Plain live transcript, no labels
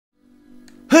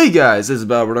Hey guys, this is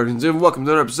TheBattlePro and welcome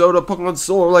to another episode of Pokemon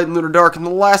Solar Light and Lunar Dark. In the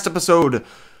last episode,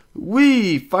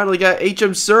 we finally got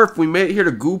HM Surf. We made it here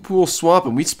to Goopool Swamp,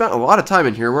 and we spent a lot of time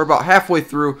in here. We're about halfway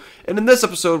through, and in this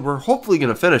episode, we're hopefully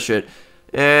going to finish it.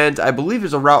 And I believe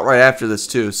there's a route right after this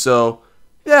too. So,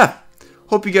 yeah,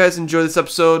 hope you guys enjoy this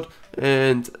episode.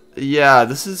 And yeah,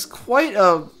 this is quite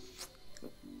a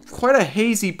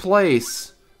hazy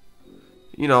place.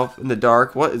 You know, in the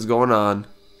dark. What is going on?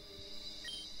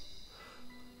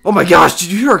 Oh my gosh,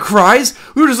 did you hear our cries?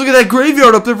 We were just looking at that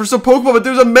graveyard up there for some Pokemon, but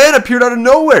there's a man appeared out of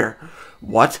nowhere.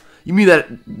 What? You mean that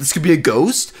this could be a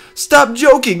ghost? Stop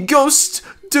joking, ghosts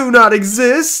do not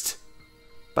exist.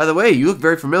 By the way, you look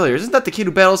very familiar. Isn't that the kid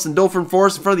who battles in Dolphin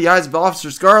Forest in front of the eyes of Officer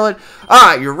Scarlet?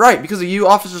 Ah, you're right. Because of you,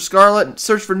 Officer Scarlet,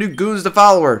 search for new goons to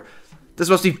follow her. This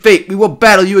must be fate. We will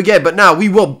battle you again, but now we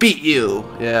will beat you.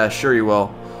 Yeah, sure you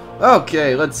will.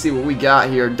 Okay, let's see what we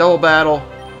got here. Double battle.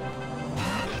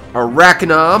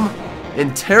 Arachnom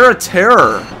and Terror.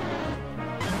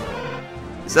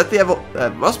 Is that the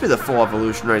that must be the full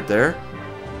evolution right there.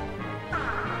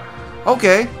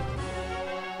 Okay.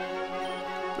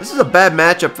 This is a bad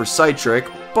matchup for Citric,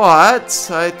 but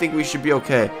I think we should be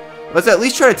okay. Let's at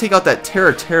least try to take out that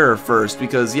Terror first,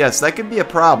 because yes, that could be a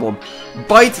problem.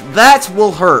 Bite, that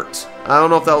will hurt. I don't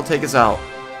know if that will take us out.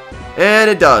 And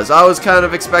it does. I was kind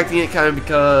of expecting it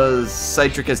because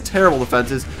Citric has terrible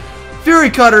defenses.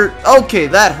 Fury Cutter, okay,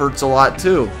 that hurts a lot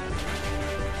too.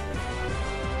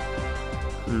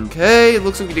 Okay,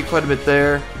 looks like we did quite a bit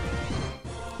there.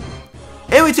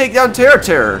 And we take down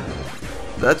Terror.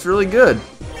 That's really good.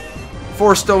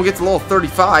 Force Stone gets a level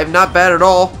 35, not bad at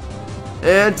all.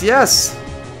 And yes,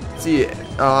 let's see,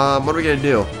 what are we gonna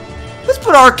do? Let's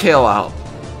put Arcale out.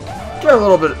 Give her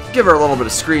a little bit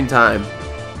of screen time.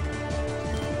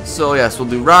 So yes, we'll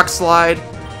do Rock Slide.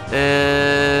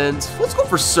 And let's go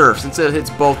for Surf since it hits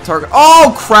both targets.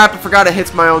 Oh crap, I forgot it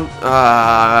hits my own.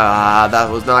 That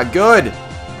was not good.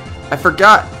 I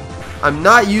forgot. I'm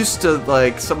not used to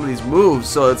like some of these moves,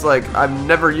 so it's like I've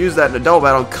never used that in a double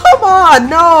battle. Come on,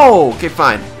 no! Okay,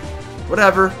 fine.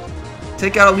 Whatever.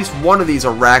 Take out at least one of these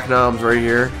Arachnoms right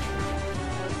here.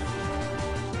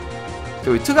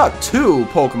 Okay, we took out 2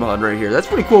 Pokemon right here. That's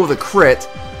pretty cool with a crit.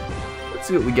 Let's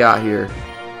see what we got here.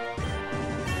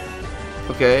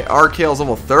 Okay, Arcale's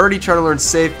level 30, trying to learn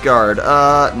Safeguard.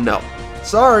 No.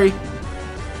 Sorry.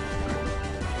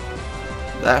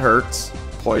 That hurts.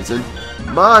 Poison.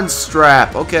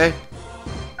 Monstrap, okay.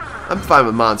 I'm fine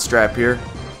with Monstrap here.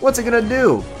 What's it gonna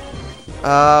do?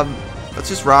 Let's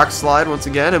just Rock Slide once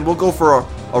again, and we'll go for a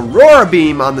Aurora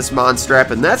Beam on this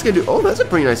Monstrap, and that's gonna do. Oh, that's a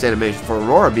pretty nice animation for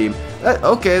Aurora Beam.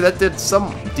 Okay, that did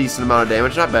some decent amount of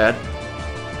damage, not bad.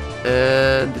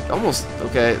 And almost,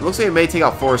 okay, it looks like it may take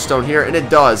out Forest Stone here, and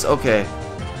it does, okay.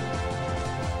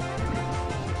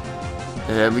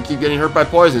 And we keep getting hurt by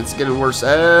poison. It's getting worse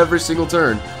every single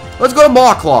turn. Let's go to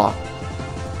Mawclaw.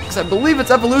 Because I believe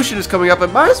its evolution is coming up. I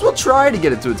might as well try to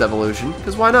get it to its evolution,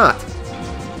 because why not?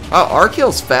 Oh,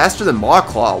 Arcale's faster than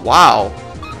Mawclaw. Wow.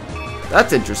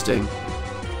 That's interesting.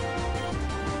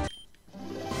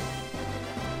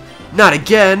 Not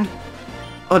again.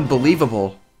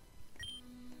 Unbelievable.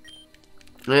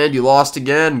 And you lost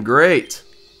again. Great.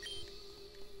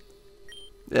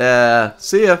 Yeah,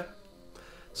 see ya.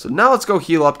 So now let's go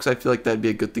heal up, because I feel like that'd be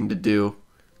a good thing to do.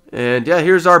 And yeah,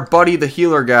 here's our buddy, the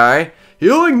healer guy.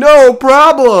 Healing no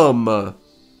problem!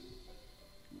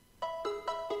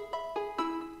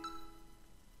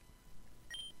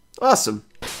 Awesome.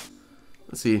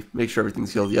 Let's see, make sure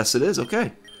everything's healed. Yes, it is.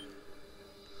 Okay.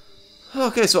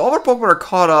 Okay, so all our Pokemon are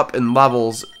caught up in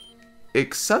levels.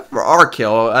 Except for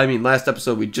Arcale. I mean, last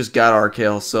episode we just got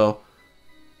Arcale, so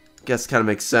I guess it kind of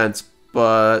makes sense.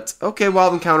 But, okay,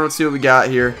 wild encounter. Let's see what we got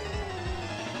here.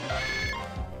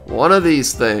 One of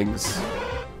these things.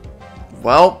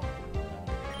 Well,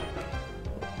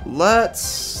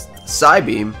 let's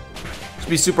Psybeam. Should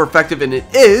be super effective, and it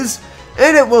is.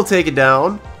 And it will take it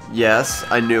down. Yes,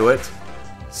 I knew it.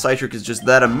 Citric is just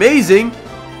that amazing.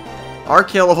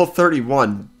 Arcale level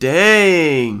 31.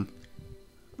 Dang.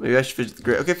 Maybe I should visit the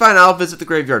graveyard. Okay, fine, I'll visit the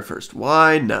graveyard first.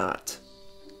 Why not?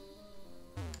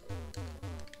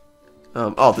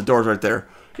 Oh, the door's right there.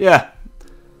 Yeah.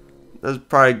 That's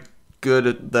probably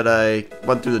good that I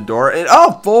went through the door. And,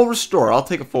 oh, full restore. I'll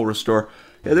take a full restore.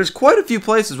 Yeah, there's quite a few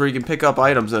places where you can pick up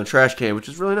items in a trash can, which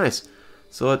is really nice.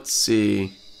 So let's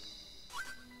see.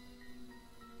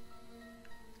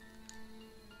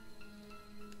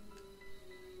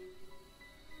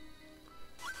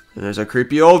 And there's a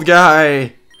creepy old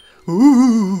guy.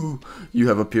 Ooh, you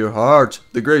have a pure heart.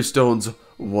 The gravestones,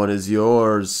 one is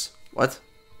yours. What?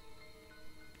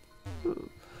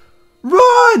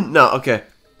 Run! No, okay.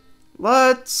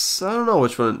 I don't know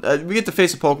which one. We get to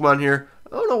face a Pokemon here. I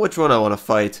don't know which one I want to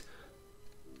fight.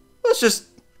 Let's just...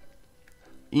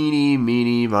 Eeny,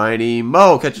 meeny, miny,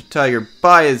 mo. Catch a tiger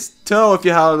by his toe. If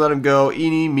you howl and let him go.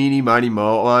 Eeny, meeny, miny,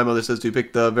 mo. My mother says to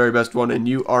pick the very best one, and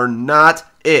you are not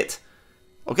it.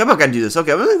 Okay, I'm not going to do this.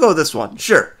 Okay, I'm going to go with this one.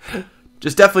 Sure.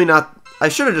 Just definitely not... I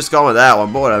should have just gone with that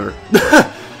one, but whatever.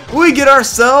 We get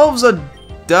ourselves a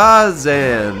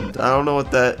Dazand. I don't know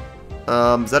what that...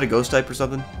 is that a ghost type or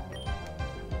something?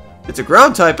 It's a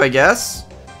ground type, I guess.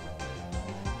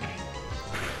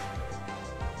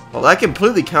 Well, that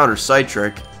completely counters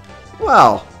Psytric.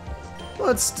 Well,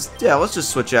 let's just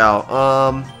switch out.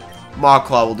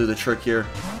 Mawclaw will do the trick here.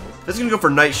 If it's gonna go for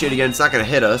Nightshade again, it's not gonna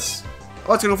hit us.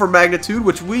 Oh, it's gonna go for Magnitude,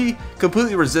 which we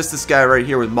completely resist this guy right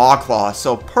here with Mawclaw.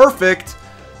 So perfect.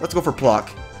 Let's go for Pluck.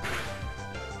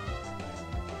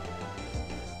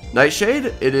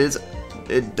 Nightshade, it is.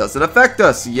 It doesn't affect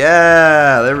us.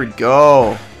 Yeah, there we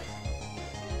go.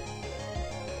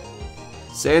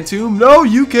 Sandtomb, no,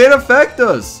 you can't affect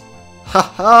us.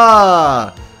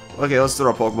 Haha. Okay, let's throw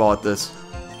a Pokeball at this.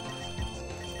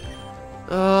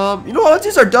 You know what? Let's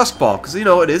use our Dusk Ball because you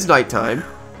know it is nighttime.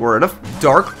 We're in a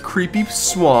dark, creepy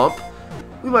swamp.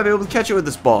 We might be able to catch it with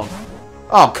this ball.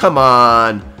 Oh, come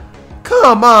on,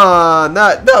 come on.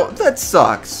 That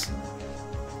sucks.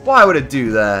 Why would it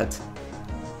do that?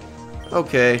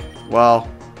 Okay, well,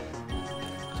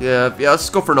 yeah. Let's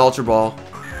go for an Ultra Ball.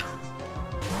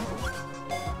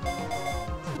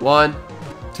 1,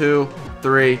 2,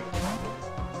 3.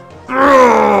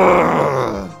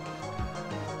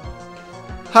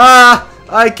 Ha!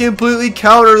 I completely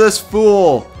counter this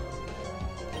fool.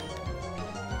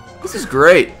 This is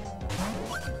great.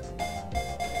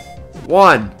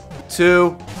 1,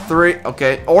 2, 3.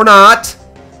 Okay, or not.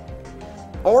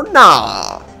 Or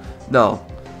nah. No,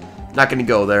 not gonna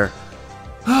go there.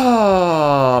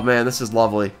 Oh man, this is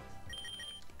lovely.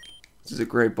 This is a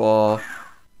great ball.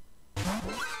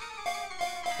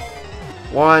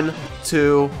 1,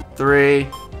 2, 3.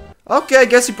 Okay, I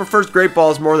guess he prefers Great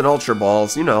Balls more than Ultra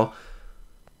Balls, you know.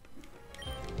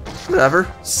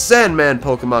 Whatever. Sandman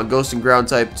Pokemon, Ghost and Ground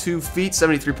type, 2 feet,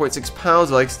 73.6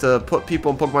 pounds. It likes to put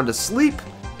people and Pokemon to sleep.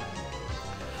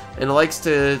 And it likes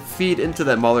to feed into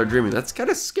them while they're dreaming. That's kind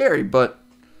of scary, but...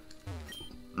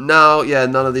 No, yeah,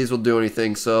 none of these will do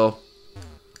anything, so...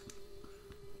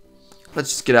 Let's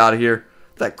just get out of here.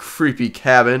 That creepy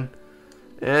cabin.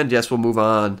 And yes, we'll move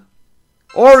on.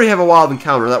 Or we have a wild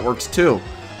encounter. That works too.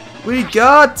 We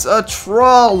got a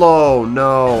Trollo.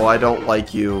 No, I don't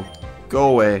like you.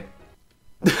 Go away.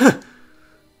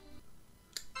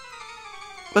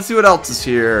 Let's see what else is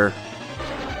here.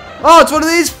 Oh, it's one of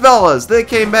these fellas. They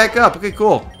came back up. Okay,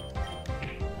 cool.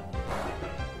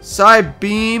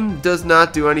 Psybeam does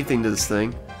not do anything to this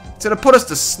thing. It's going to put us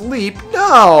to sleep.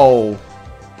 No.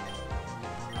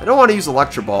 I don't want to use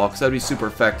Electro Ball because that would be super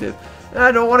effective. And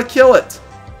I don't want to kill it.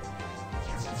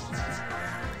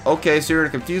 Okay, so you're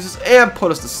going to confuse us and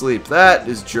put us to sleep. That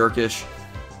is jerkish.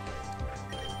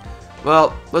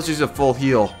 Well, let's use a full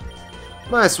heal.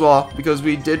 Might as well, because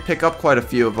we did pick up quite a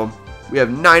few of them. We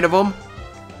have 9 of them.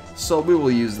 So we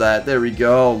will use that. There we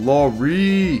go.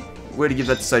 Lori. Way to give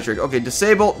that to Psytric. Okay,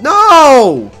 disable.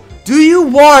 No! Do you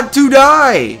want to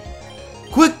die?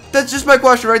 Quick, that's just my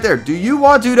question right there. Do you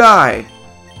want to die?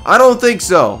 I don't think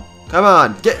so. Come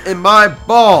on, get in my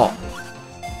ball.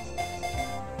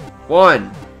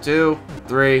 1, 2,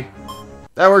 3.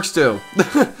 That works too.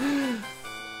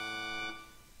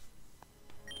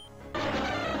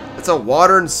 It's a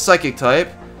water and psychic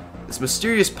type. This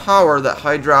mysterious power that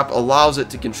Hydrop allows it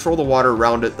to control the water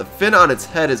around it. The fin on its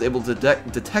head is able to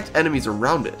detect enemies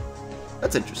around it.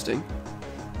 That's interesting.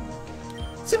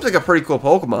 Seems like a pretty cool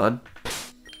Pokemon.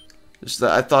 Just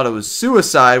that I thought it was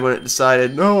suicide when it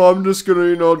decided, no, I'm just gonna,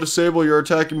 you know, disable your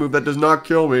attacking move that does not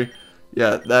kill me.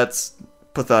 Yeah, that's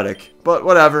pathetic. But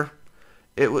whatever.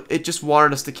 It just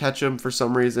wanted us to catch him for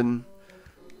some reason.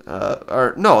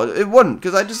 Or no, it wouldn't,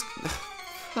 because I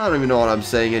don't even know what I'm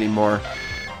saying anymore.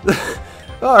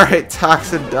 Alright,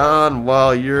 Toxodon,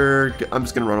 well, I'm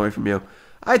just gonna run away from you.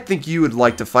 I think you would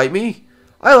like to fight me.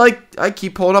 I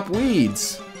keep pulling up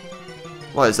weeds.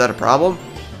 What, is that a problem?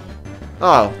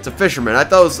 Oh, it's a fisherman. I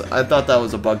thought that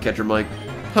was a bug catcher, Mike.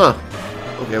 Huh.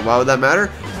 Okay, why would that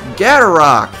matter?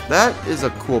 Gatorock. That is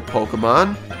a cool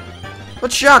Pokemon.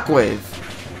 But Shockwave.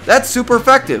 That's super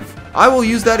effective. I will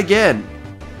use that again.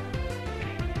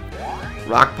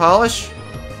 Rock Polish.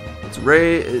 It's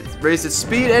raised its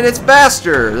speed and it's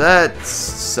faster. That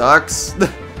sucks.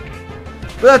 But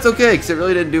that's okay because it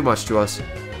really didn't do much to us.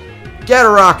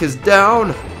 Gatorock is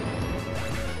down.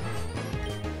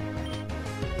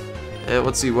 And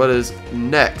let's see what is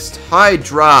next. High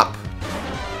drop.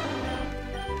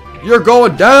 You're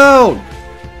going down!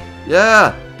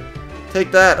 Yeah. Take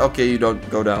that. Okay, you don't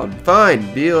go down.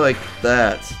 Fine, be like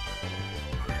that.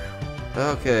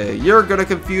 Okay, you're gonna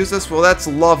confuse us? Well, that's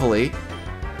lovely.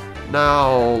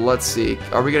 Now, let's see.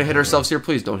 Are we gonna hit ourselves here?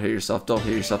 Please don't hit yourself. Don't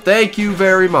hit yourself. Thank you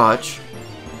very much.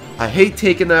 I hate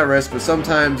taking that risk, but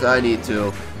sometimes I need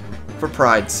to. For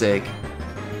pride's sake.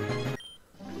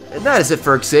 And that is it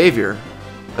for Xavier.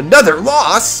 Another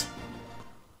loss?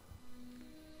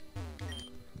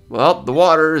 Well, the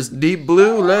water is deep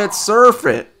blue. Let's surf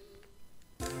it.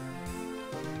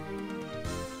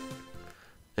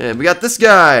 And we got this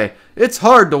guy. It's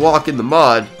hard to walk in the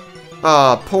mud.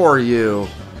 Aw, poor you.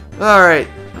 Alright,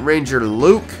 Ranger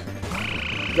Luke.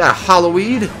 Got a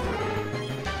Halloween.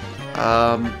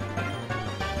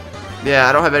 Yeah,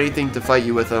 I don't have anything to fight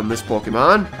you with on this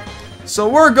Pokemon. So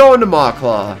we're going to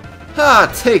Mawclaw.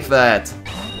 Ha, take that.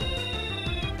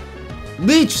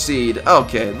 Leech Seed.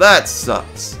 Okay, that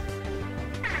sucks.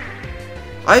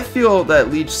 I feel that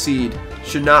Leech Seed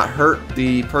should not hurt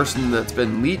the person that's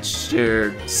been leeched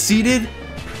or seeded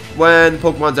when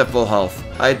Pokemon's at full health.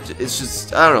 It's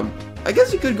just, I don't know. I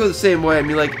guess it could go the same way. I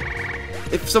mean, like,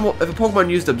 if a Pokemon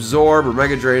used Absorb or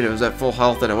Mega Drain and it was at full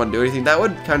health and it wouldn't do anything, that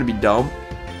would kind of be dumb.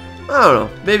 I don't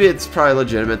know. Maybe it's probably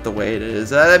legitimate the way it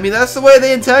is. I mean, that's the way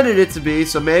they intended it to be,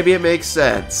 so maybe it makes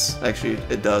sense. Actually,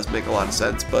 it does make a lot of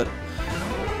sense, but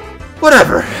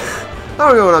whatever. I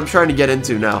don't know what I'm trying to get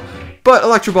into now. But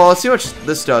Electro Ball, let's see what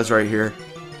this does right here.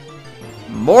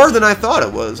 More than I thought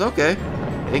it was. Okay.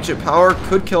 Ancient Power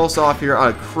could kill us off here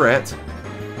on a crit.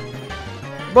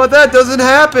 But that doesn't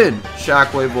happen.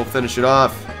 Shockwave will finish it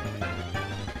off.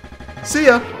 See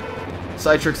ya.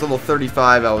 Psytrix level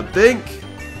 35, I would think.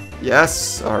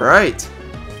 Yes, alright.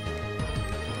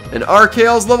 And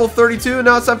Archael's level 32, and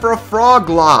now it's time for a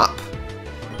Froglop.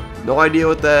 No idea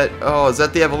what that... Oh, is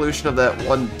that the evolution of that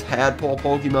one tadpole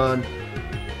Pokemon?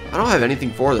 I don't have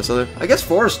anything for this other... I guess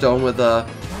Forest Stone with,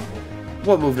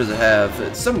 what move does it have?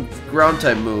 It's some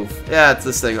ground-type move. Yeah, it's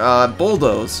this thing.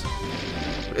 Bulldoze.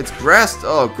 It's grass...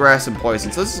 Oh, grass and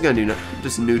poison. So this is gonna do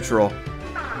just neutral.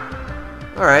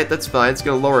 Alright, that's fine. It's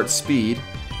gonna lower its speed.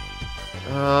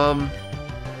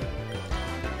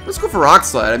 Let's go for Rock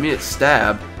Slide. I mean, it's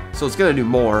Stab, so it's gonna do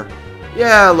more.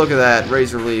 Yeah, look at that.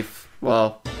 Razor Leaf.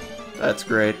 Well, that's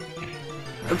great.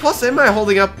 And plus, am I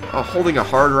holding a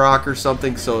Hard Rock or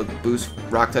something so it boosts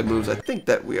Rock-type moves? I think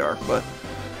that we are, but...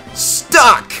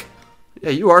 Stuck! Yeah,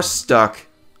 you are stuck.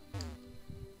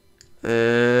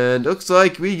 And looks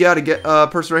like we gotta get a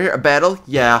person right here. A battle?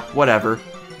 Yeah, whatever.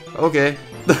 Okay.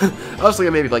 I was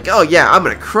thinking maybe like, oh yeah, I'm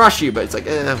gonna crush you, but it's like,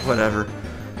 whatever.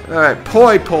 Alright,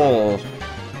 Poi Pole.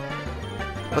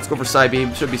 Let's go for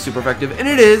Psybeam. Should be super effective. And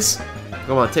it is!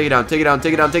 Come on, take it down, take it down,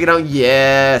 take it down, take it down.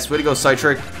 Yes! Way to go,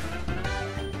 Psytrick.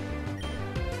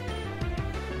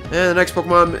 And the next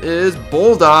Pokemon is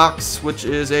Bulldox, which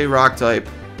is a rock type.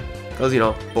 Because, you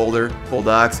know, Boulder,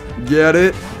 Bulldox. Get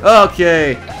it?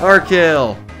 Okay,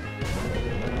 Archael.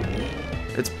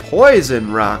 It's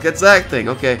Poison Rock. It's that thing.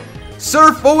 Okay.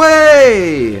 Surf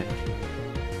away!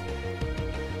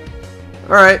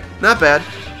 Alright, not bad.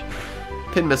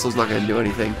 Pin Missile's not going to do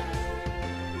anything.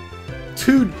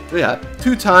 Two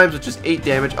times with just 8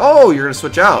 damage. Oh, you're going to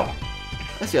switch out.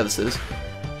 I see how this is.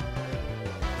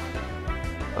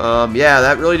 Yeah,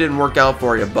 that really didn't work out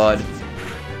for you, bud.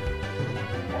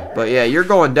 But yeah, you're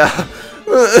going down.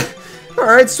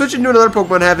 Alright, switch into another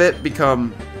Pokemon, have it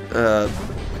become,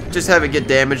 just have it get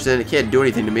damaged and it can't do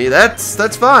anything to me.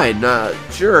 That's fine.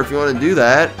 Sure, if you want to do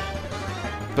that.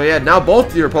 But yeah, now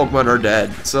both of your Pokemon are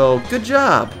dead. So, good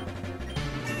job.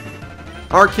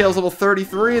 Archael's level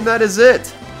 33, and that is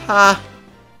it. Ha.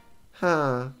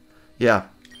 Ha. Yeah.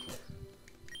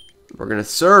 We're gonna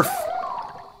surf.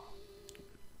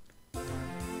 Let's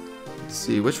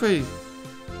see, which way?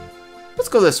 Let's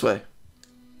go this way.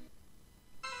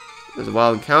 There's a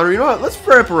wild encounter. You know what? Let's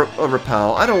prep a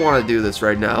repel. I don't want to do this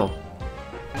right now.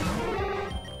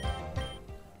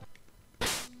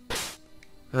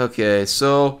 Okay,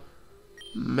 so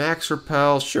Max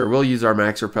Repel. Sure, we'll use our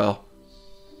Max Repel.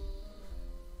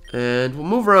 And we'll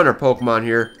move around our Pokemon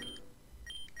here.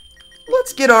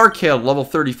 Let's get Archael level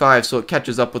 35 so it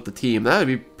catches up with the team. That would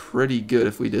be pretty good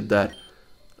if we did that.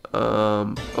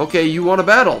 Okay, you want to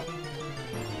battle.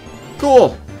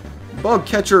 Cool. Bug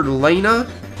Catcher Lena.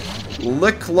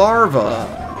 Lick Larva.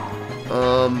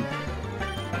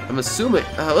 I'm assuming...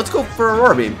 let's go for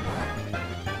Aurora Beam.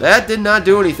 That did not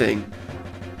do anything.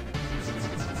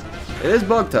 It is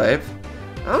Bug type.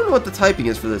 I don't know what the typing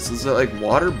is for this. Is it like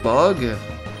Water Bug?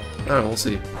 I don't know, we'll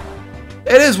see.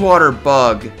 It is Water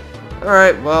Bug.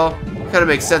 Alright, well, Kind of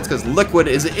makes sense because liquid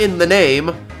is in the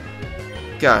name.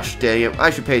 Gosh dang it. I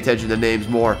should pay attention to names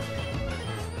more.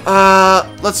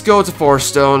 Let's go to Force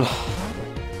Stone.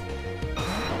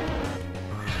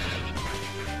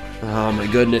 Oh my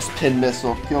goodness. Pin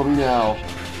missile. Kill me now.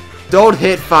 Don't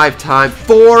hit 5 times.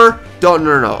 4. Don't.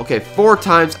 No. Okay, 4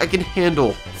 times. I can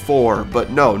handle 4.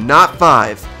 But no, not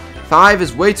 5. 5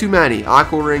 is way too many.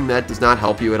 Aqua Ring, that does not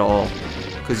help you at all.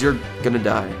 Because you're gonna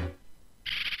die.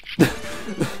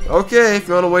 Okay, if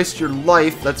you want to waste your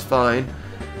life, that's fine.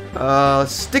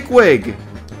 Stickwig.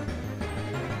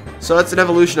 So that's an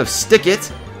evolution of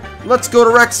Stickit. Let's go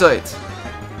to Rexite.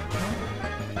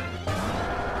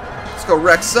 Let's go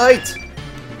Rexite.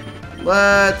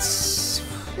 Let's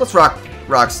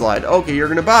rock slide. Okay, you're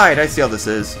gonna bite. I see how this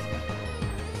is.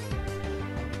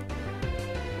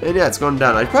 And yeah, it's going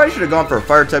down. I probably should have gone for a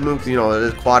fire type move because, you know, it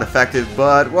is quad effective,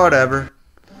 but whatever.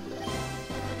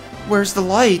 Where's the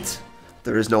light?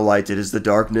 There is no light. It is the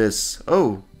darkness.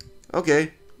 Oh,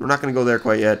 okay. We're not going to go there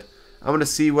quite yet. I'm going to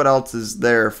see what else is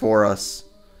there for us.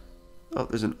 Oh,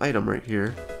 there's an item right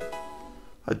here.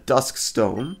 A dusk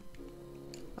stone.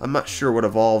 I'm not sure what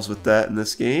evolves with that in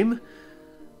this game.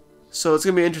 So it's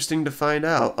going to be interesting to find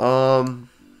out. I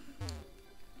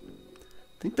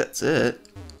think that's it.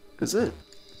 Is it?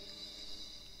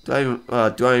 Do I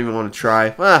even want to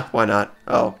try? Ah, why not?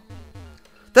 Oh.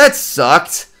 That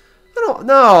sucked! I don't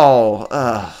know.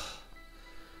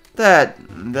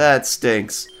 That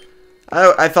stinks.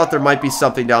 I thought there might be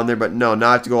something down there, but no, now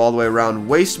I have to go all the way around.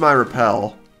 Waste my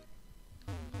repel.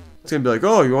 It's gonna be like,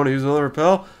 oh, you want to use another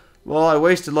repel? Well, I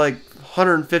wasted like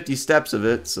 150 steps of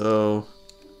it, so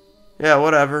yeah,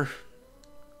 whatever.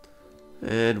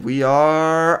 And we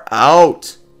are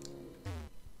out.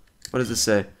 What does this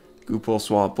say? Goopool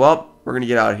Swamp. Well, we're gonna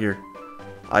get out of here.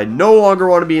 I no longer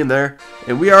want to be in there.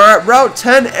 And we are at Route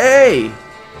 10A.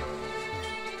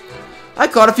 I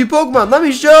caught a few Pokemon. Let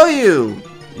me show you.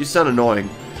 You sound annoying.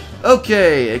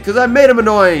 Okay, because I made him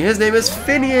annoying. His name is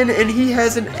Finian, and he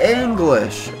has an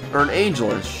Anglish. Or an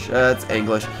Angelish. That's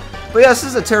English. But yes, this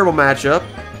is a terrible matchup.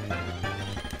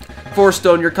 Force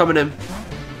Stone, you're coming in.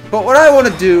 But what I want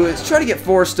to do is try to get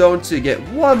Force Stone to get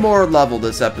one more level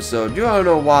this episode. You don't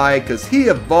know why, because he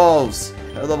evolves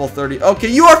at level 30. Okay,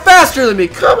 you are faster than me.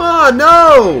 Come on,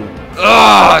 no. Ugh,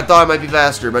 I thought I might be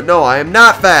faster, but no, I am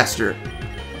not faster.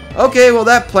 Okay, well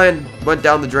that plan went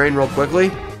down the drain real quickly.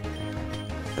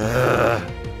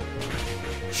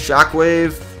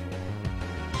 Shockwave.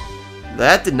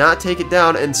 That did not take it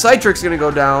down, and Citrix's gonna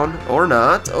go down or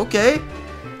not. Okay,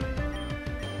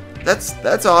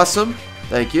 that's awesome.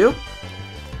 Thank you.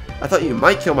 I thought you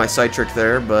might kill my Citrix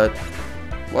there, but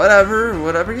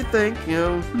whatever you think, you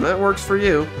know, that works for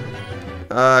you.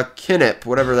 Kinip,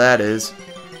 whatever that is.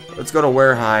 Let's go to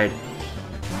Warehide.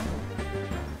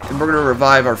 And we're gonna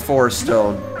revive our Force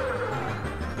Stone.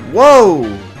 Whoa!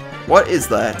 What is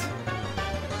that?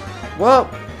 Well,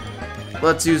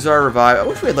 let's use our revive. I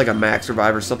wish we had like a max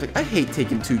revive or something. I hate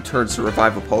taking 2 turns to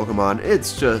revive a Pokemon.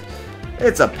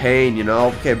 It's a pain, you know.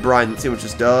 Okay, Brian, let's see what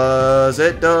this does.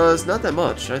 It does not that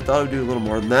much. I thought it would do a little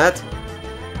more than that.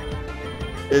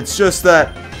 It's just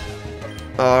that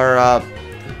our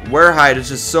Warehide is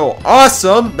just so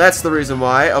awesome. That's the reason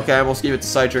why. Okay, I almost gave it to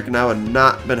Citrix and I would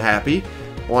not been happy.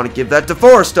 I want to give that to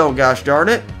Force Stone, gosh darn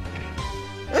it.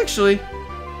 Actually,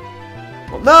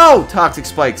 well, no! Toxic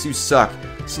Spikes, you suck.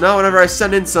 So now whenever I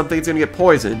send in something, it's going to get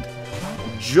poisoned.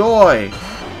 Joy!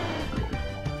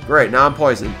 Great, now I'm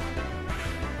poisoned.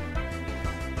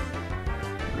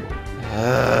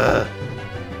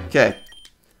 Okay.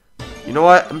 You know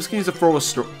what? I'm just going to use a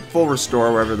full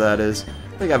restore, wherever that is.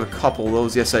 I think I have a couple of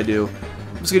those. Yes, I do.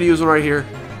 I'm just going to use one right here.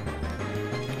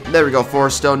 There we go,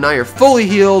 Force Stone. Now you're fully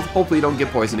healed. Hopefully you don't get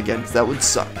poisoned again, because that would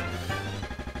suck.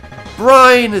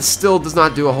 Brine still does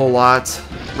not do a whole lot.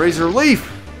 Razor Leaf.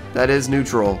 That is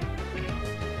neutral.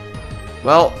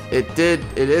 Well, it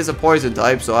is a poison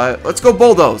type, so let's go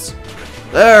Bulldoze.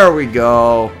 There we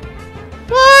go.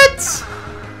 What?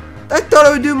 I thought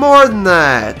it would do more than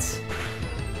that.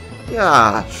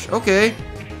 Gosh, okay.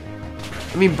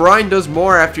 I mean, Brine does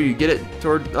more after you get it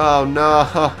toward... Oh,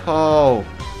 no.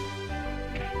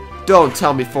 Don't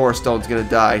tell me Force Stone's gonna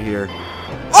die here.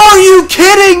 Are you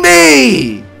kidding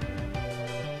me?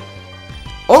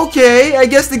 Okay, I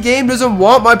guess the game doesn't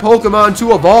want my Pokemon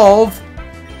to evolve.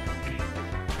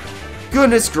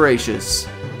 Goodness gracious.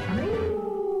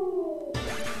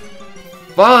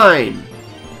 Fine.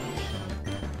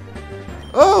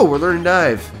 Oh, we're learning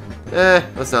Dive.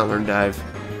 Let's not learn Dive.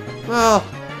 Well,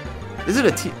 is it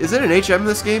an HM in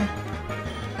this game?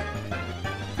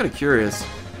 I'm kind of curious.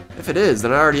 If it is,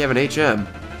 then I already have an HM.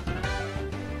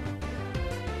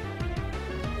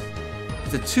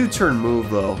 It's a 2-turn move,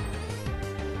 though.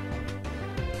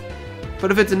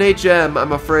 But if it's an HM,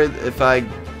 I'm afraid if I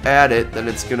add it, then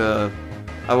it's gonna...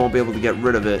 I won't be able to get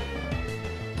rid of it.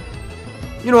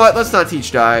 You know what? Let's not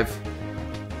teach dive.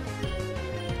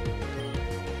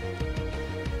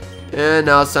 And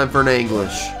now it's time for an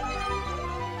English.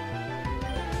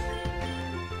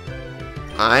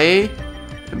 I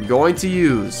am going to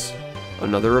use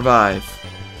another revive.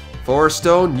 Forest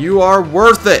Stone, you are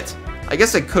worth it! I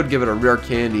guess I could give it a rare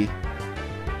candy.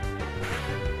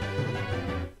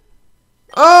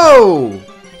 Oh!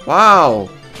 Wow.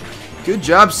 Good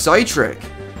job, Citric.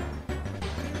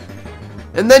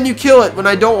 And then you kill it when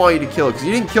I don't want you to kill it. Because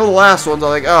you didn't kill the last one. So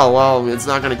I'm like, oh, well, it's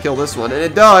not going to kill this one. And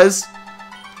it does.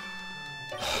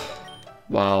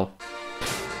 Wow.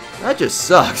 That just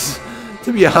sucks.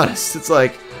 To be honest. It's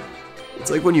like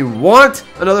when you want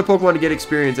another Pokemon to get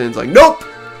experience and it's like, nope!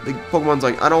 The Pokemon's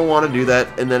like, I don't want to do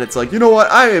that. And then it's like, you know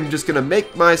what? I am just going to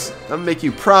make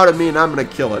you proud of me and I'm going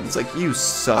to kill it. It's like, you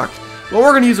suck. Well, we're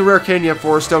going to use a rare candy on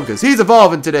Forest Stone because he's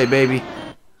evolving today, baby.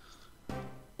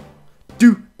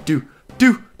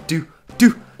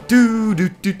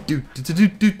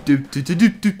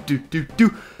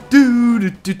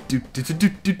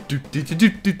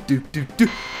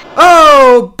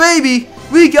 Oh, baby,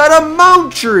 we got a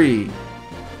Mount Tree.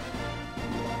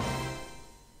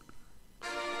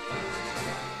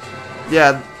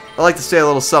 Yeah, I like to say a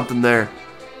little something there.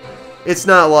 It's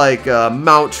not like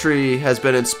Mount Tree has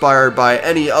been inspired by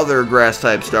any other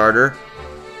grass-type starter.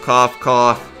 Cough,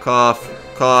 cough,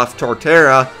 cough, cough,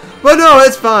 Torterra. But no,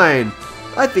 it's fine.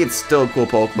 I think it's still a cool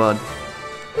Pokemon.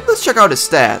 Let's check out his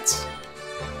stats.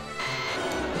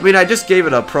 I mean, I just gave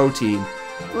it a protein.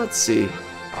 Let's see.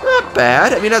 Not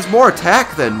bad. I mean, it has more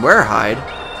attack than Werehide,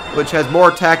 which has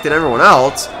more attack than everyone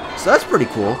else. So that's pretty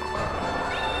cool.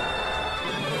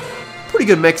 Pretty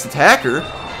good mixed attacker.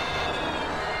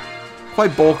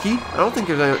 Quite bulky. I don't think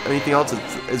there's anything else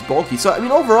that is bulky. So, I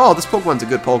mean, overall, this Pokemon's a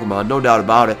good Pokemon. No doubt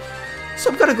about it.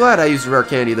 So, I'm kind of glad I used a rare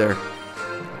candy there.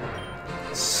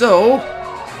 So,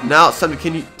 now it's time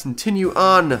to continue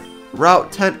on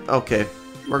Route 10. Okay,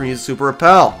 we're going to use Super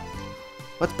Repel.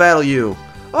 Let's battle you.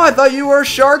 Oh, I thought you were a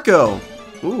Sharko.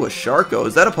 Ooh, a Sharko.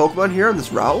 Is that a Pokemon here on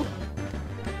this route?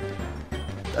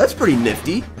 That's pretty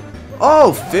nifty.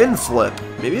 Oh, Fin Flip.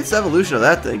 Maybe it's the evolution of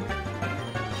that thing.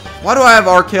 Why do I have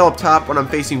Archael up top when I'm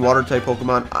facing Water-type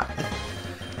Pokemon?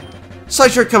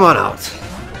 Citric, come on out.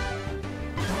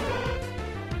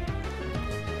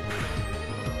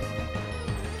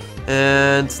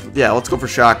 And, yeah, let's go for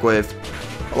Shockwave.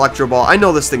 Electro Ball. I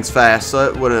know this thing's fast, so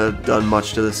it wouldn't have done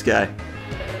much to this guy.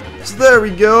 So there we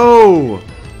go.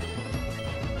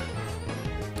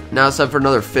 Now it's time for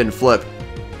another Fin Flip.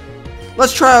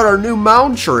 Let's try out our new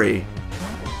Mount Tree.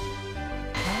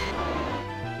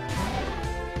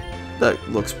 That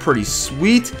looks pretty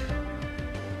sweet.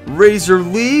 Razor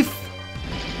Leaf.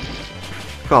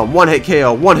 Come on, one hit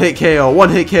KO, one hit KO, one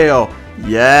hit KO.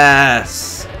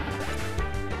 Yes.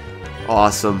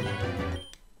 Awesome.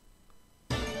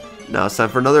 Now it's time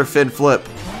for another Fin Flip.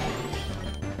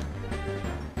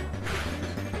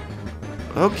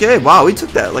 Okay, wow, we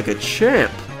took that like a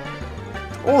champ.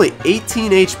 Only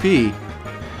 18 HP.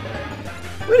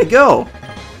 Way to go.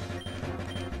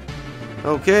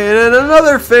 Okay, and then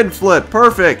another Fin Flip.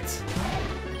 Perfect.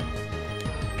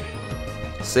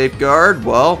 Safeguard.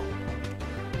 Well.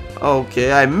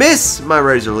 Okay, I miss my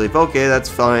Razor Leaf. Okay, that's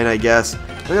fine, I guess.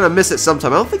 I'm going to miss it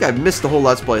sometime. I don't think I've missed the whole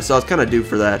Let's Play, so I was kind of due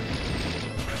for that.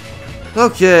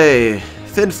 Okay.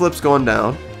 Fin Flip's going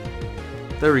down.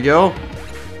 There we go.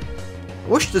 I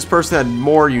wish this person had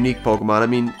more unique Pokemon. I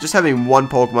mean, just having one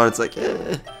Pokemon, it's like,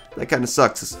 that kind of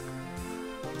sucks.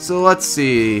 So let's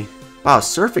see. Wow,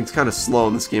 surfing's kind of slow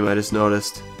in this game, I just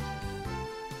noticed.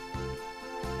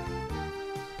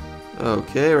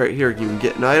 Okay, right here you can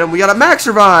get an item. We got a Max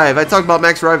Revive! I talked about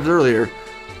Max Revives earlier.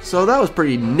 So that was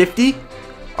pretty nifty.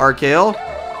 Archael.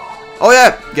 Oh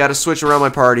yeah, gotta switch around my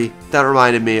party. That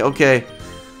reminded me. Okay.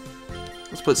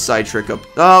 Let's put Citric up.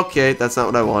 Okay, that's not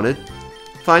what I wanted.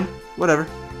 Fine, whatever.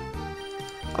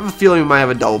 I have a feeling we might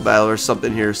have a double battle or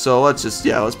something here. So let's just,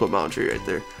 yeah, let's put Mount Tree right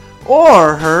there.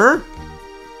 Or her.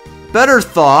 Better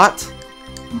thought,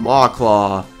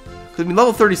 Mawclaw. Because I mean,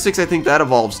 level 36, I think that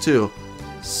evolves too.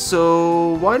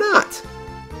 So why not?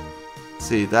 Let's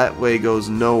see, that way goes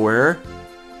nowhere.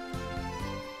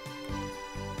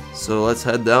 So let's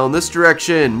head down this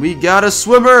direction. We got a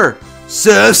swimmer.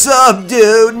 Surf's up,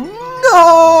 dude.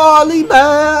 Gnarly,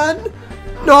 man.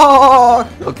 No.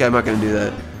 Okay, I'm not gonna do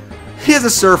that. He has a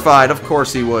Surfide. Of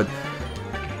course he would.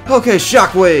 Okay,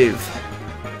 Shockwave.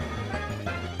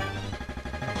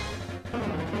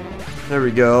 There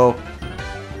we go.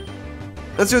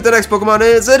 Let's see what the next Pokemon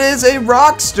is. It is a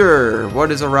Rockster.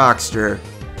 What is a Rockster?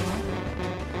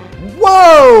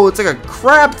 Whoa! It's like a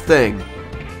crab thing.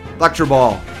 Electro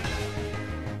Ball.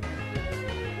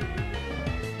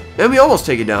 And we almost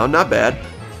take it down. Not bad.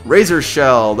 Razor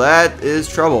Shell. That is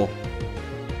trouble.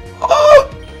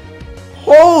 Oh!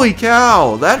 Holy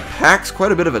cow! That packs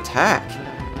quite a bit of attack.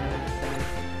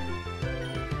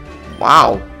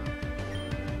 Wow.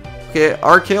 Okay,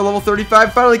 Archaea level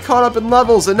 35 finally caught up in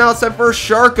levels, and now it's time for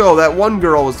Sharko. That one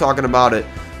girl was talking about it.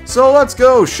 So let's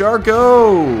go,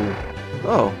 Sharko!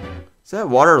 Oh, is that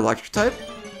water electric type?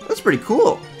 That's pretty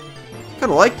cool.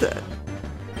 Kinda like that.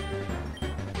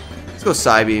 Let's go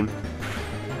Psybeam.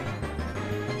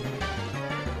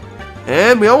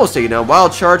 And we almost take it down.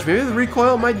 Wild Charge. Maybe the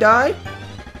recoil might die?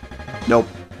 Nope.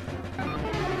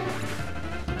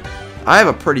 I have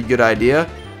a pretty good idea.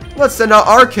 Let's send out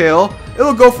Archaea.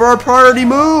 It'll go for our priority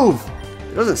move.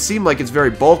 It doesn't seem like it's very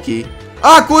bulky.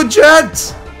 Aqua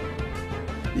Jet!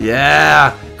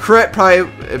 Yeah. Crit.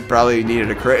 It probably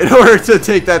needed a crit in order to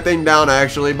take that thing down,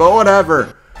 actually. But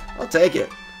whatever. I'll take it.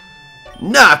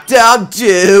 Knocked out,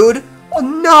 dude. Oh,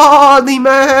 gnarly,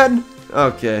 man.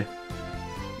 Okay.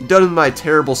 Done with my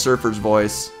terrible surfer's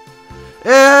voice.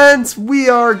 And we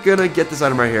are gonna get this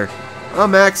item right here. A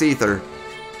Max Ether.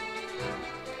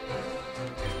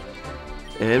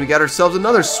 And we got ourselves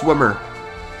another swimmer.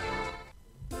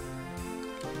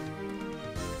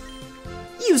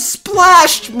 You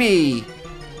splashed me!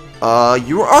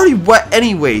 You were already wet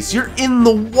anyways. You're in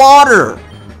the water.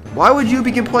 Why would you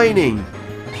be complaining?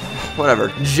 Whatever.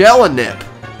 Gelinip.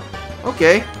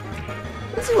 Okay.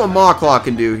 Let's see what Mawclaw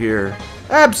can do here.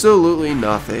 Absolutely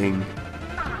nothing.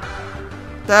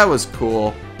 That was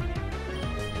cool.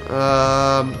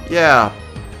 Yeah.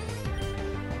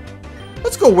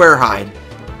 Let's go Werehide.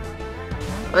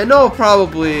 I know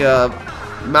probably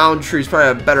Mound Tree's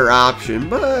probably a better option,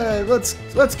 but let's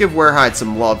give Werehide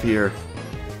some love here.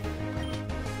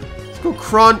 Let's go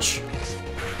Crunch.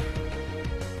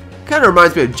 Kind of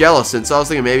reminds me of Jellicent, so I was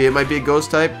thinking maybe it might be a ghost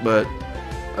type, but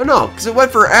I don't know, because it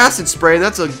went for Acid Spray, and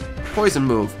that's a poison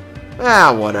move.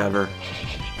 Ah, whatever.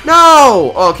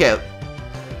 No! Okay.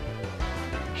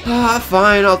 Ah,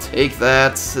 fine, I'll take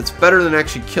that. It's better than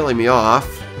actually killing me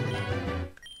off.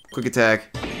 Quick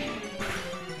attack.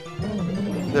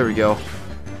 There we go.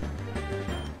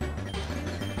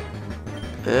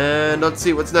 And let's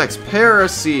see what's next.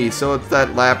 Paracy. So it's that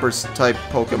Lapras type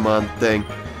Pokemon thing.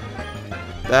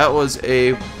 That was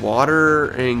a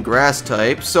water and grass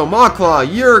type. So Mawclaw,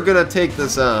 you're gonna take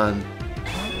this on.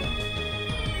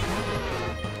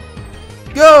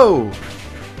 Go!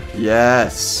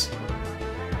 Yes.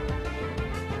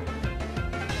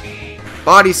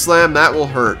 Body Slam, that will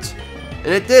hurt. And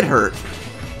it did hurt.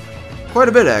 Quite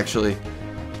a bit, actually.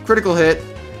 Critical hit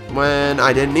when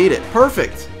I didn't need it.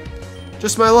 Perfect.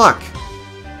 Just my luck.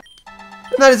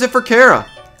 And that is it for Kara.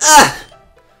 Ah!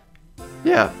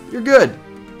 Yeah, you're good.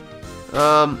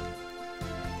 I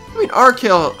mean,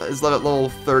 Archaea is at level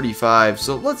 35,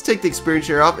 so let's take the experience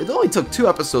share off. It only took 2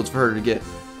 episodes for her to get,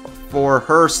 for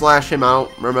her / him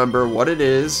out. Remember what it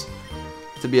is.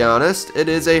 To be honest, it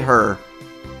is a her.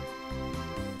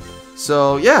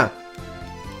 So, yeah.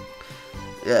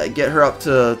 Yeah, get her up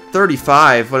to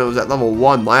 35 when it was at level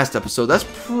 1 last episode. That's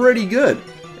pretty good.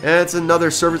 And it's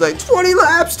another server like 20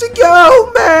 laps to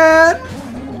go, man!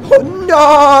 Oh,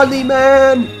 gnarly,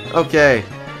 man! Okay.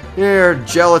 Here,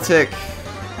 Gelatic.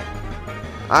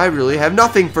 I really have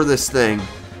nothing for this thing.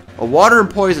 A water and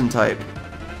poison type.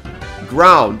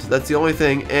 Ground, that's the only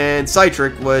thing. And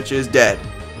Citric, which is dead.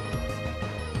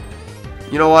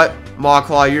 You know what?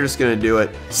 Mawclaw, you're just gonna do it.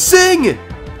 Sing!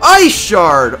 Ice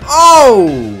Shard!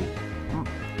 Oh!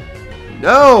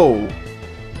 No!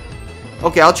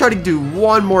 Okay, I'll try to do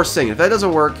one more Sing. If that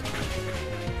doesn't work...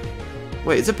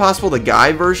 Wait, is it possible the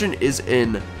guy version is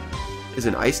an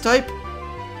Ice type?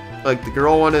 Like, the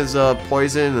girl one is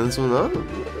poison, and this one... Oh,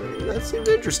 that seems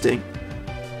interesting.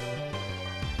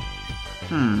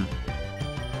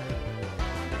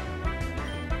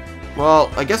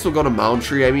 Well, I guess we'll go to Mound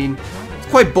Tree. I mean...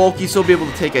 quite bulky, so he'll be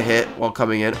able to take a hit while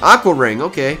coming in. Aqua Ring,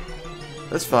 okay.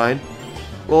 That's fine.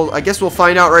 Well, I guess we'll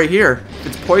find out right here if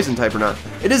it's poison type or not.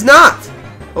 It is not!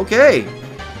 Okay.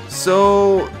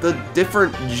 So, the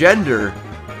different gender,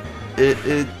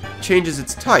 it changes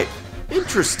its type.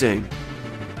 Interesting.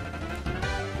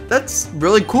 That's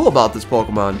really cool about this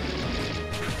Pokemon.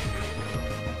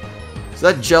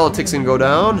 So that Gelatic's gonna go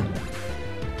down.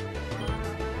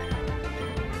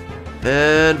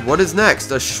 And what is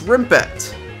next? A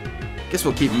Shrimpet. Guess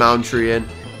we'll keep Mound Tree in.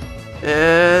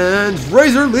 And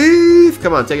Razor Leaf!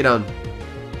 Come on, take it down.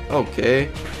 Okay.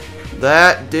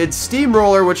 That did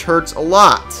Steamroller, which hurts a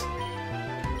lot.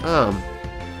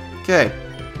 Okay.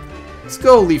 Let's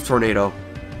go Leaf Tornado.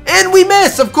 And we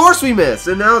miss! Of course we miss!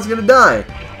 And now it's gonna die.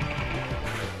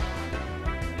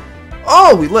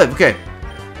 Oh, we live. Okay.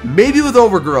 Maybe with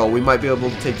Overgrow, we might be able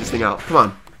to take this thing out. Come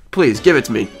on. Please, give it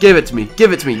to me. Give it to me.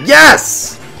 Give it to me.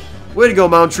 Yes! Way to go,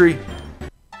 Moundtree.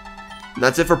 And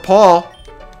that's it for Paul.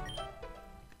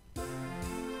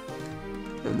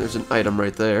 And there's an item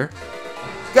right there.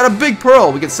 Got a big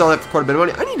pearl. We can sell that for quite a bit of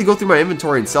money. I need to go through my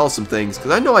inventory and sell some things,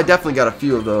 because I know I definitely got a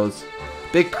few of those.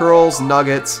 Big pearls,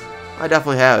 nuggets. I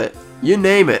definitely have it. You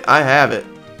name it, I have it.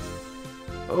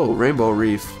 Oh, Rainbow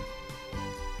Reef.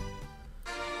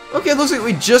 Okay, it looks like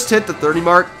we just hit the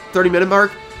 30-minute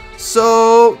mark.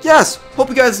 So, yes, hope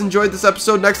you guys enjoyed this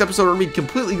episode. Next episode, we're going to be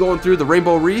completely going through the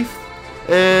Rainbow Reef.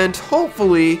 And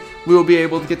hopefully, we will be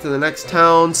able to get to the next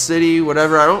town, city,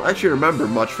 whatever. I don't actually remember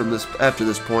much from this after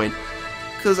this point.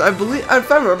 Because I believe,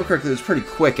 if I remember correctly, it was pretty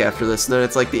quick after this. And then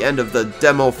it's like the end of the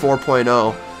demo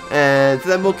 4.0. And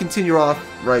then we'll continue off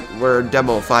right where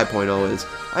demo 5.0 is.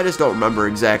 I just don't remember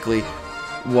exactly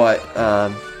what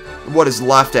is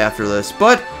left after this.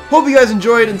 But hope you guys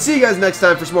enjoyed, and see you guys next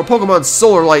time for some more Pokemon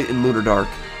Solar Light and Lunar Dark.